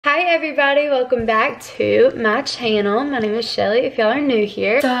Hi everybody, welcome back to my channel. My name is Shelley if y'all are new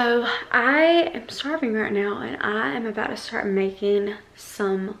here. So I am starving right now and I am about to start making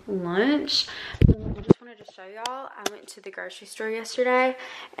some lunch. I just wanted to show y'all, I went to the grocery store yesterday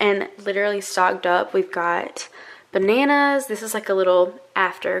and literally stocked up. We've got bananas. This is like a little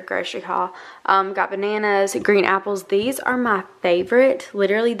after grocery haul. Got bananas, green apples. These are my favorite,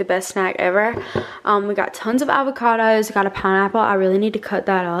 literally the best snack ever. We got tons of avocados, got a pineapple. I really need to cut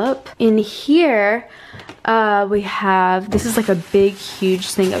that up. In here, we have, this is like a big,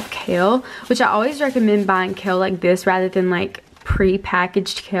 huge thing of kale, which I always recommend buying kale like this rather than like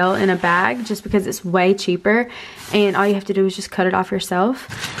pre-packaged kale in a bag, just because it's way cheaper and all you have to do is just cut it off yourself.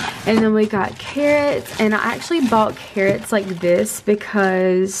 And then we got carrots, and I actually bought carrots like this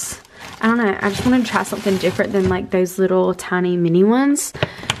because I don't know, I just wanted to try something different than like those little tiny mini ones.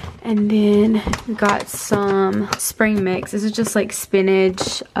 And then we got some spring mix. This is just like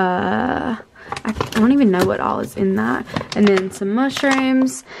spinach, I don't even know what all is in that. And then some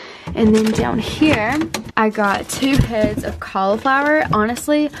mushrooms. And then down here, I got 2 heads of cauliflower.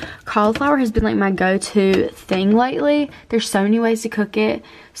 Honestly, cauliflower has been like my go-to thing lately. There's so many ways to cook it.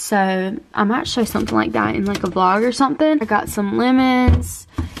 So I might show something like that in like a vlog or something. I got some lemons.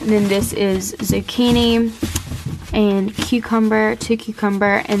 And then this is zucchini and cucumber, 2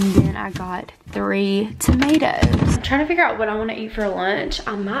 cucumber, and then I got 3 tomatoes. I'm trying to figure out what I want to eat for lunch.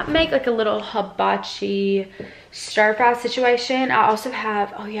 I might make like a little hibachi stir fry situation. I also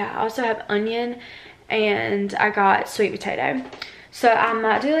have, oh yeah, I also have onion and I got sweet potato. So I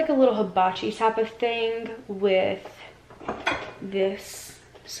might do like a little hibachi type of thing with this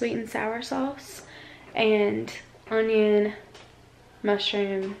sweet and sour sauce and onion,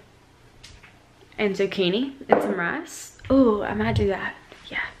 mushroom, and zucchini and some rice. Oh, I might do that.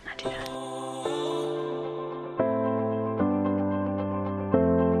 Yeah, I might do that.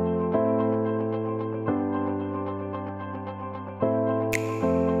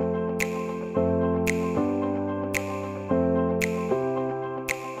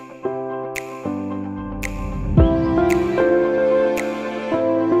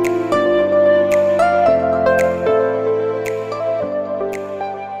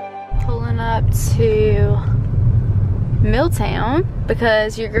 To Milltown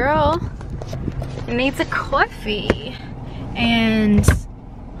because your girl needs a coffee and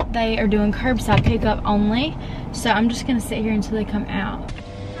they are doing curbside pickup only, so I'm just gonna sit here until they come out.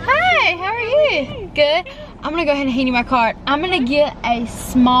 Hey, how are you? Good. I'm gonna go ahead and hand you my card. I'm gonna get a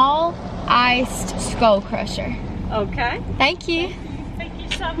small iced skull crusher. Okay. Thank you. Thank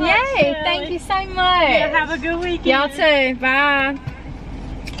you so much. Yay, Shelley. thank you so much. Yeah, have a good weekend. Y'all too. Bye.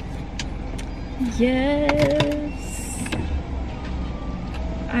 Yes,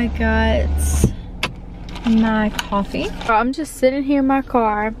 I got my coffee. I'm just sitting here in my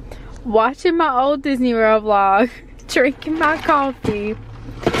car watching my old Disney World vlog, drinking my coffee,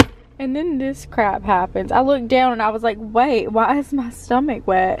 and then this crap happens. I looked down and I was like, wait, why is my stomach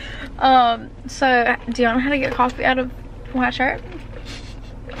wet? So do y'all know how to get coffee out of white shirt?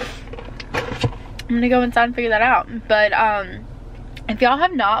 I'm gonna go inside and figure that out. But if y'all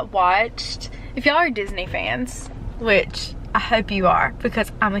have not watched, if y'all are Disney fans, which I hope you are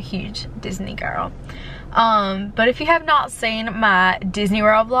because I'm a huge Disney girl. But if you have not seen my Disney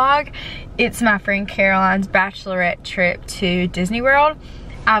World vlog, it's my friend Caroline's bachelorette trip to Disney World.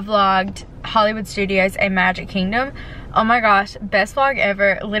 I vlogged Hollywood Studios and Magic Kingdom. Oh my gosh, best vlog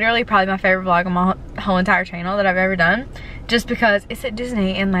ever. Literally probably my favorite vlog on my whole entire channel that I've ever done. Just because it's at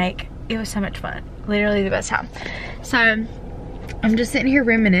Disney and like, it was so much fun. Literally the best time. So I'm just sitting here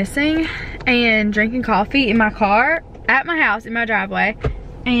reminiscing and drinking coffee in my car at my house in my driveway,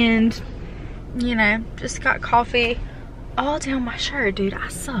 and you know, just got coffee all down my shirt. Dude, I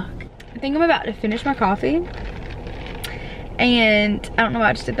suck. I think I'm about to finish my coffee, and I don't know why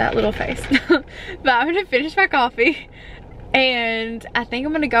I just did that little face but I'm gonna finish my coffee and I think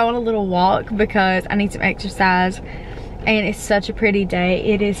I'm gonna go on a little walk because I need some exercise. And it's such a pretty day.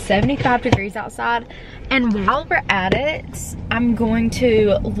 It is 75 degrees outside. And while we're at it, I'm going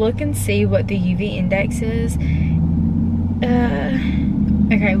to look and see what the UV index is.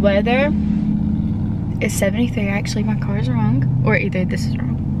 Okay, weather is 73. Actually, my car is wrong. Or either this is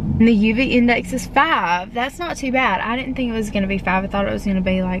wrong. And the UV index is 5. That's not too bad. I didn't think it was going to be 5. I thought it was going to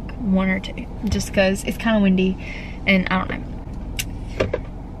be like 1 or 2. Just because it's kind of windy. And I don't know.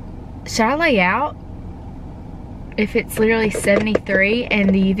 Should I lay out? If it's literally 73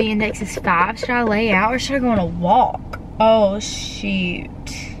 and the UV index is 5, should I lay out or should I go on a walk? Oh shoot.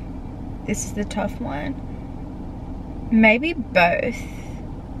 This is the tough one. Maybe both.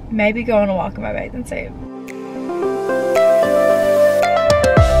 Maybe go on a walk in my bathing suit.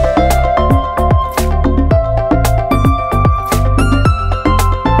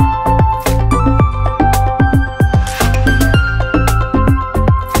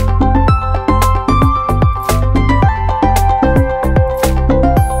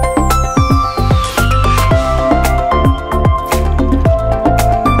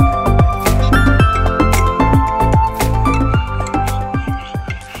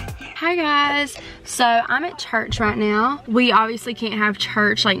 So I'm at church right now. We obviously can't have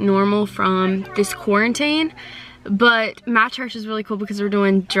church like normal from this quarantine, but my church is really cool because we're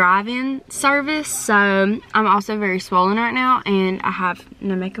doing drive-in service. So I'm also very swollen right now and I have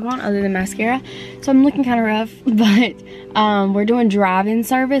no makeup on other than mascara. So I'm looking kind of rough, but we're doing drive-in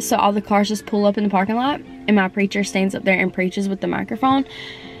service. So all the cars just pull up in the parking lot and my preacher stands up there and preaches with the microphone.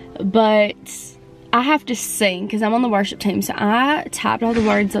 But I have to sing because I'm on the worship team. So I typed all the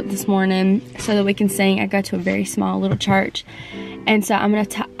words up this morning so that we can sing. I go to a very small little church. And so I'm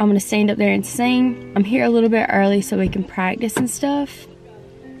gonna stand up there and sing. I'm here a little bit early so we can practice and stuff.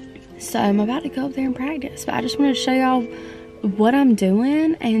 So I'm about to go up there and practice. But I just wanted to show y'all what I'm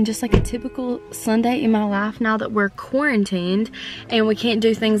doing and just like a typical Sunday in my life now that we're quarantined and we can't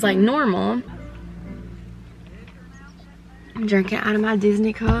do things like normal. I'm drinking out of my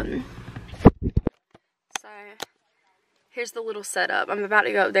Disney cup. So here's the little setup. I'm about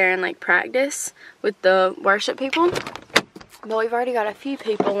to go up there and like practice with the worship people. But we've already got a few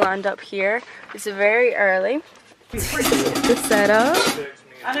people lined up here. It's very early. The setup.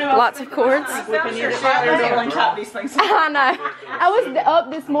 Lots of cords. I know. I was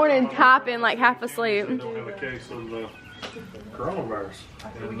up this morning typing like half asleep. In the case of coronavirus,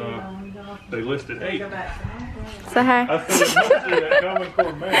 and they listed 8. So hey. I said it must be that common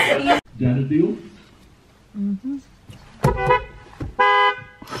core man. Is that a deal? Mm-hmm.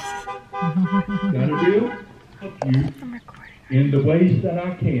 Got a deal? I'm recording. In the ways that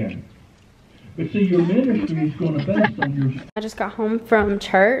I can. But see, your ministry is going to base on your... I just got home from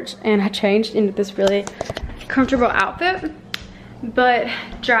church and I changed into this really comfortable outfit. But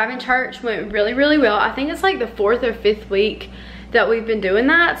driving church went really, really well. I think it's like the 4th or 5th week that we've been doing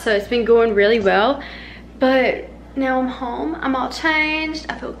that. So it's been going really well. But now I'm home. I'm all changed.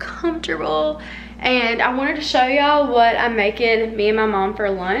 I feel comfortable. And I wanted to show y'all what I'm making me and my mom for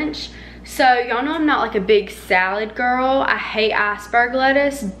lunch. So y'all know I'm not like a big salad girl. I hate iceberg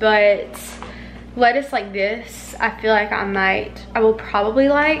lettuce, but lettuce like this, I feel like I will probably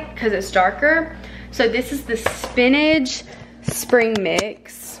like because it's darker. So this is the spinach spring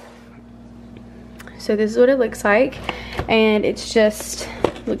mix. So this is what it looks like. And it's just,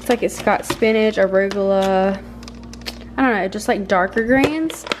 looks like it's got spinach, arugula, I don't know, just like darker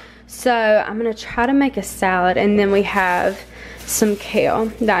greens. So I'm gonna try to make a salad, and then we have some kale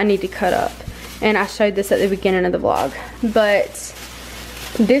that I need to cut up, and I showed this at the beginning of the vlog. But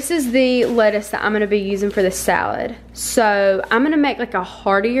this is the lettuce that I'm gonna be using for the salad. So I'm gonna make like a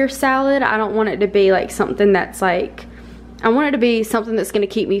heartier salad. I don't want it to be like something that's like, I want it to be something that's gonna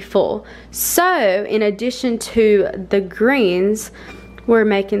keep me full. So in addition to the greens, we're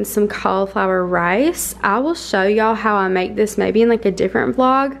making some cauliflower rice. I will show y'all how I make this maybe in like a different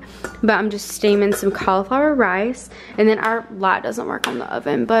vlog, but I'm just steaming some cauliflower rice, and then our light doesn't work on the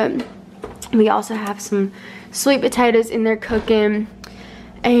oven, but we also have some sweet potatoes in there cooking,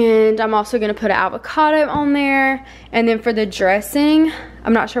 and I'm also gonna put an avocado on there. And then for the dressing,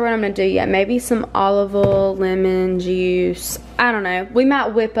 I'm not sure what I'm gonna do yet. Maybe some olive oil, lemon juice, I don't know. We might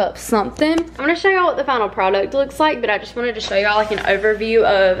whip up something. I'm gonna show y'all what the final product looks like, but I just wanted to show y'all like an overview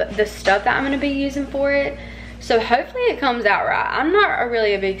of the stuff that I'm gonna be using for it. So hopefully it comes out right. I'm not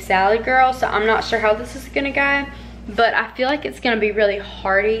really a big salad girl, so I'm not sure how this is gonna go, but I feel like it's gonna be really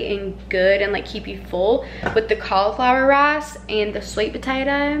hearty and good and like keep you full with the cauliflower rice and the sweet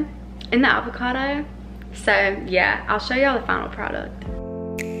potato and the avocado. So yeah, I'll show y'all the final product.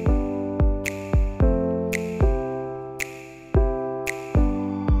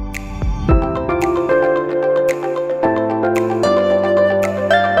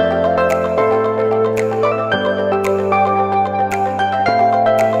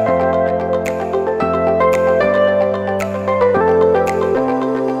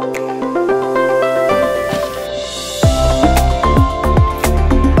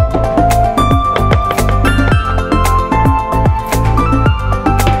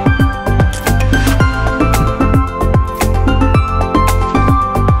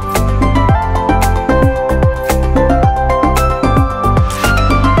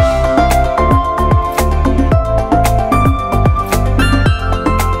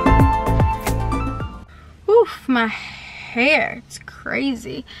 My hair, it's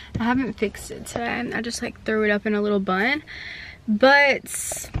crazy. I haven't fixed it today. I just like threw it up in a little bun.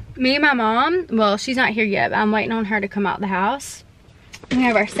 But me and my mom, well, she's not here yet, but I'm waiting on her to come out the house. We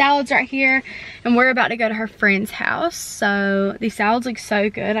have our salads right here, and we're about to go to her friend's house. So these salads look so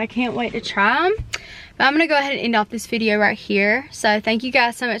good. I can't wait to try them. But I'm gonna go ahead and end off this video right here. So thank you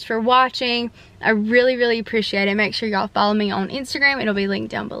guys so much for watching. I really, really appreciate it. Make sure y'all follow me on Instagram. It'll be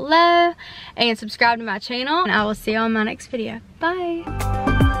linked down below. And subscribe to my channel. And I will see you on my next video.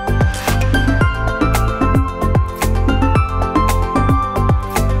 Bye.